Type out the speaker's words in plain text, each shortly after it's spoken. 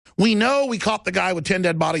We know we caught the guy with 10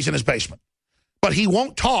 dead bodies in his basement, but he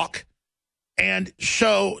won't talk and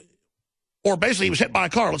show, or basically he was hit by a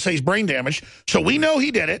car. Let's say he's brain damaged. So we know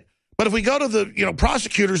he did it. But if we go to the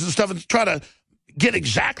prosecutors and stuff and try to get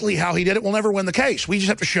exactly how he did it, we'll never win the case. We just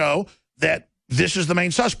have to show that this is the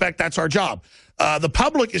main suspect. That's our job. The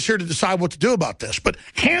public is here to decide what to do about this. But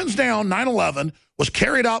hands down, 9/11 was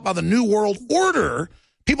carried out by the New World Order.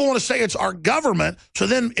 People want to say it's our government, so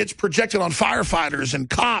then it's projected on firefighters and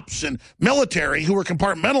cops and military who are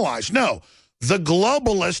compartmentalized. No, the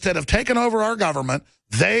globalists that have taken over our government,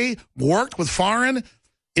 they worked with foreign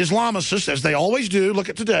Islamicists, as they always do, look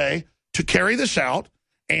at today, to carry this out,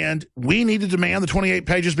 and we need to demand the 28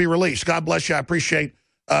 pages be released. God bless you. I appreciate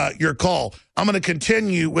your call. I'm going to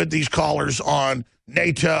continue with these callers on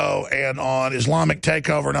NATO and on Islamic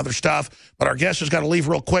takeover and other stuff, but our guest has got to leave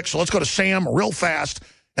real quick, so let's go to Sam real fast,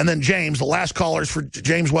 and then James. The last caller is for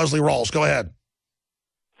James Wesley Rawls. Go ahead.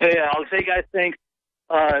 Hey, Alex. Hey, guys. Thanks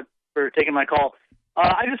for taking my call.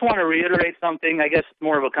 I just want to reiterate something. I guess it's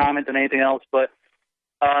more of a comment than anything else, but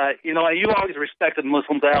you always respected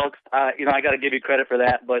Muslims, Alex. I got to give you credit for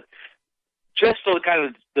that. But just so kind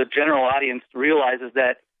of the general audience realizes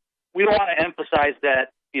that we don't want to emphasize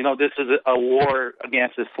that, this is a war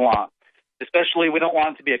against Islam. Especially, we don't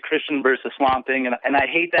want it to be a Christian versus Islam thing. And I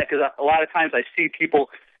hate that because a lot of times I see people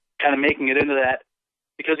kind of making it into that.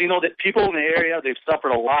 Because that people in the area, they've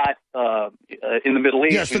suffered a lot in the Middle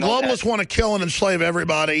East. Yes, the globalists want to kill and enslave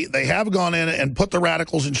everybody. They have gone in and put the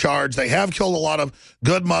radicals in charge. They have killed a lot of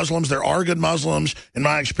good Muslims. There are good Muslims, in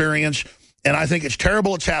my experience. And I think it's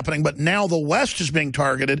terrible it's happening. But now the West is being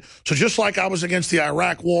targeted. So just like I was against the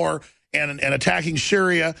Iraq war and attacking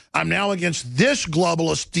Syria, I'm now against this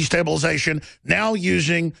globalist destabilization, now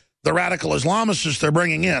using the radical Islamicists they're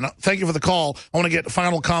bringing in. Thank you for the call. I want to get a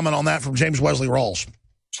final comment on that from James Wesley Rawls.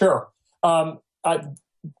 Sure.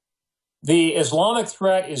 The Islamic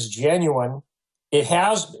threat is genuine. It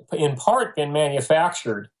has, in part, been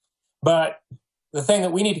manufactured. But the thing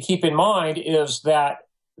that we need to keep in mind is that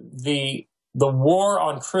the war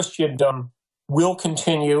on Christendom will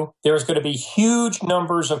continue. There's going to be huge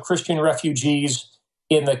numbers of Christian refugees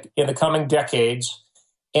in the coming decades.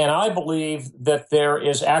 And I believe that there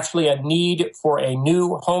is actually a need for a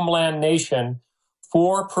new homeland nation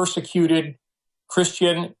for persecuted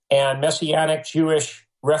Christian and Messianic Jewish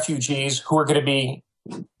refugees who are going to be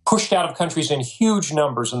pushed out of countries in huge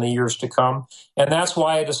numbers in the years to come. And that's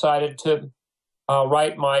why I decided to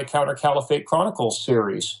write my Counter-Caliphate Chronicles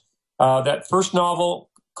series. That first novel,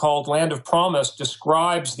 called Land of Promise,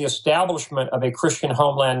 describes the establishment of a Christian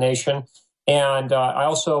homeland nation. And I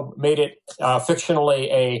also made it fictionally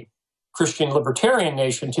a Christian libertarian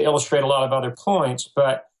nation to illustrate a lot of other points.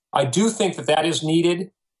 But I do think that is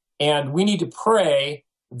needed. And we need to pray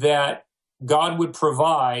that God would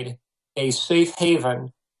provide a safe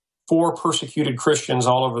haven for persecuted Christians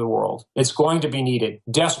all over the world. It's going to be needed,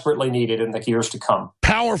 desperately needed in the years to come.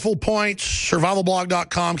 Powerful points.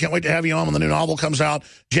 Survivalblog.com. Can't wait to have you on when the new novel comes out.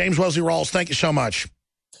 James Wesley Rawls, thank you so much.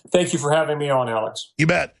 Thank you for having me on, Alex. You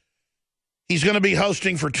bet. He's going to be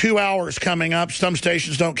hosting for 2 hours coming up. Some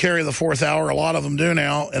stations don't carry the 4th hour. A lot of them do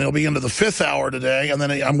now. And it'll be into the 5th hour today. And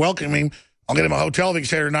then I'm welcoming him. I'll get him a hotel if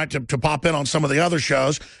Saturday night to pop in on some of the other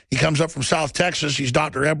shows. He comes up from South Texas. He's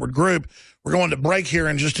Dr. Edward Group. We're going to break here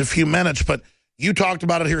in just a few minutes, but you talked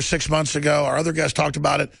about it here 6 months ago. Our other guest talked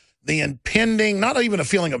about it. The impending, not even a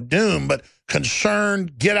feeling of doom, but concern,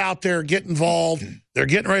 get out there, get involved. They're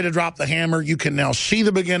getting ready to drop the hammer. You can now see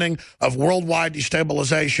the beginning of worldwide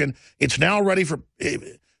destabilization. It's now ready for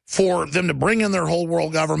them to bring in their whole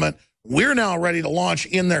world government. We're now ready to launch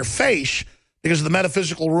in their face. Because of the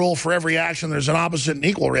metaphysical rule, for every action, there's an opposite and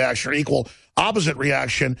equal reaction, or equal opposite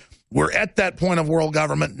reaction. We're at that point of world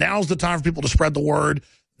government. Now's the time for people to spread the word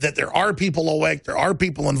that there are people awake, there are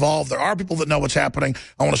people involved, there are people that know what's happening.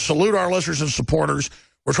 I want to salute our listeners and supporters.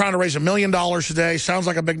 We're trying to raise $1 million today. Sounds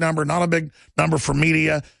like a big number, not a big number for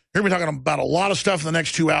media. You're going to be talking about a lot of stuff in the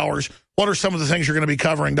next 2 hours. What are some of the things you're going to be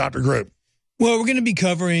covering, Dr. Group? Well, we're going to be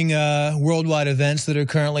covering worldwide events that are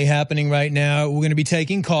currently happening right now. We're going to be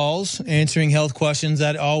taking calls, answering health questions.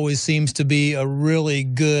 That always seems to be a really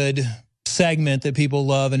good segment that people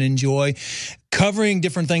love and enjoy. Covering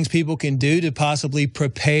different things people can do to possibly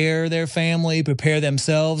prepare their family, prepare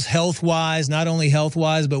themselves health-wise, not only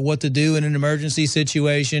health-wise, but what to do in an emergency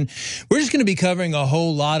situation. We're just going to be covering a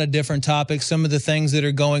whole lot of different topics, some of the things that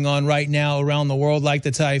are going on right now around the world, like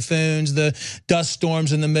the typhoons, the dust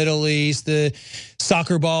storms in the Middle East, the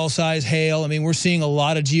soccer ball-size hail. I mean, we're seeing a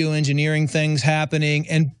lot of geoengineering things happening,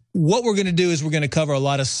 and what we're going to do is we're going to cover a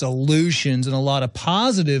lot of solutions and a lot of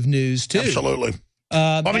positive news, too. Absolutely.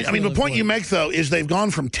 I mean, the point you make, though, is they've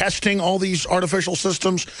gone from testing all these artificial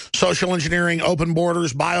systems, social engineering, open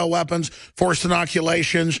borders, bioweapons, forced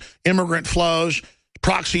inoculations, immigrant flows,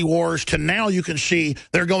 proxy wars, to now you can see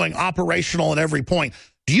they're going operational at every point.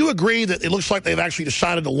 Do you agree that it looks like they've actually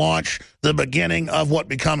decided to launch the beginning of what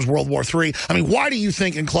becomes World War III? I mean, why do you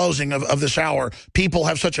think, in closing of this hour, people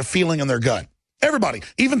have such a feeling in their gut? Everybody,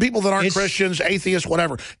 even people that aren't Christians, atheists,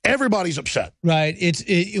 whatever, everybody's upset. Right.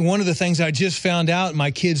 One of the things I just found out, my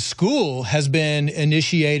kid's school has been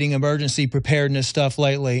initiating emergency preparedness stuff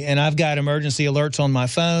lately, and I've got emergency alerts on my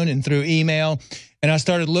phone and through email, and I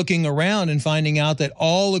started looking around and finding out that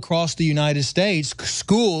all across the United States,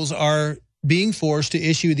 schools are being forced to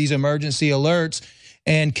issue these emergency alerts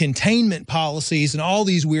and containment policies and all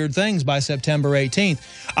these weird things by September 18th.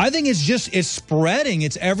 I think it's spreading.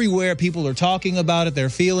 It's everywhere. People are talking about it. They're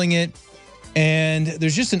feeling it. And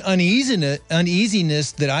there's just an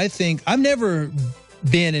uneasiness that I think I've never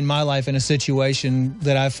been in my life in a situation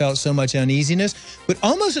that I felt so much uneasiness, but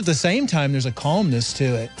almost at the same time, there's a calmness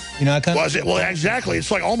to it. You know, well, exactly. It's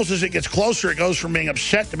like almost as it gets closer, it goes from being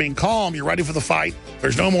upset to being calm. You're ready for the fight.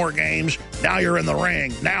 There's no more games. Now you're in the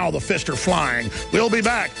ring. Now the fists are flying. We'll be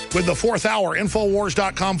back with the 4th hour,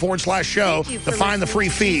 Infowars.com/show to find the free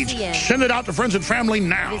feeds. Send it out to friends and family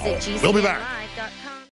now. We'll be back.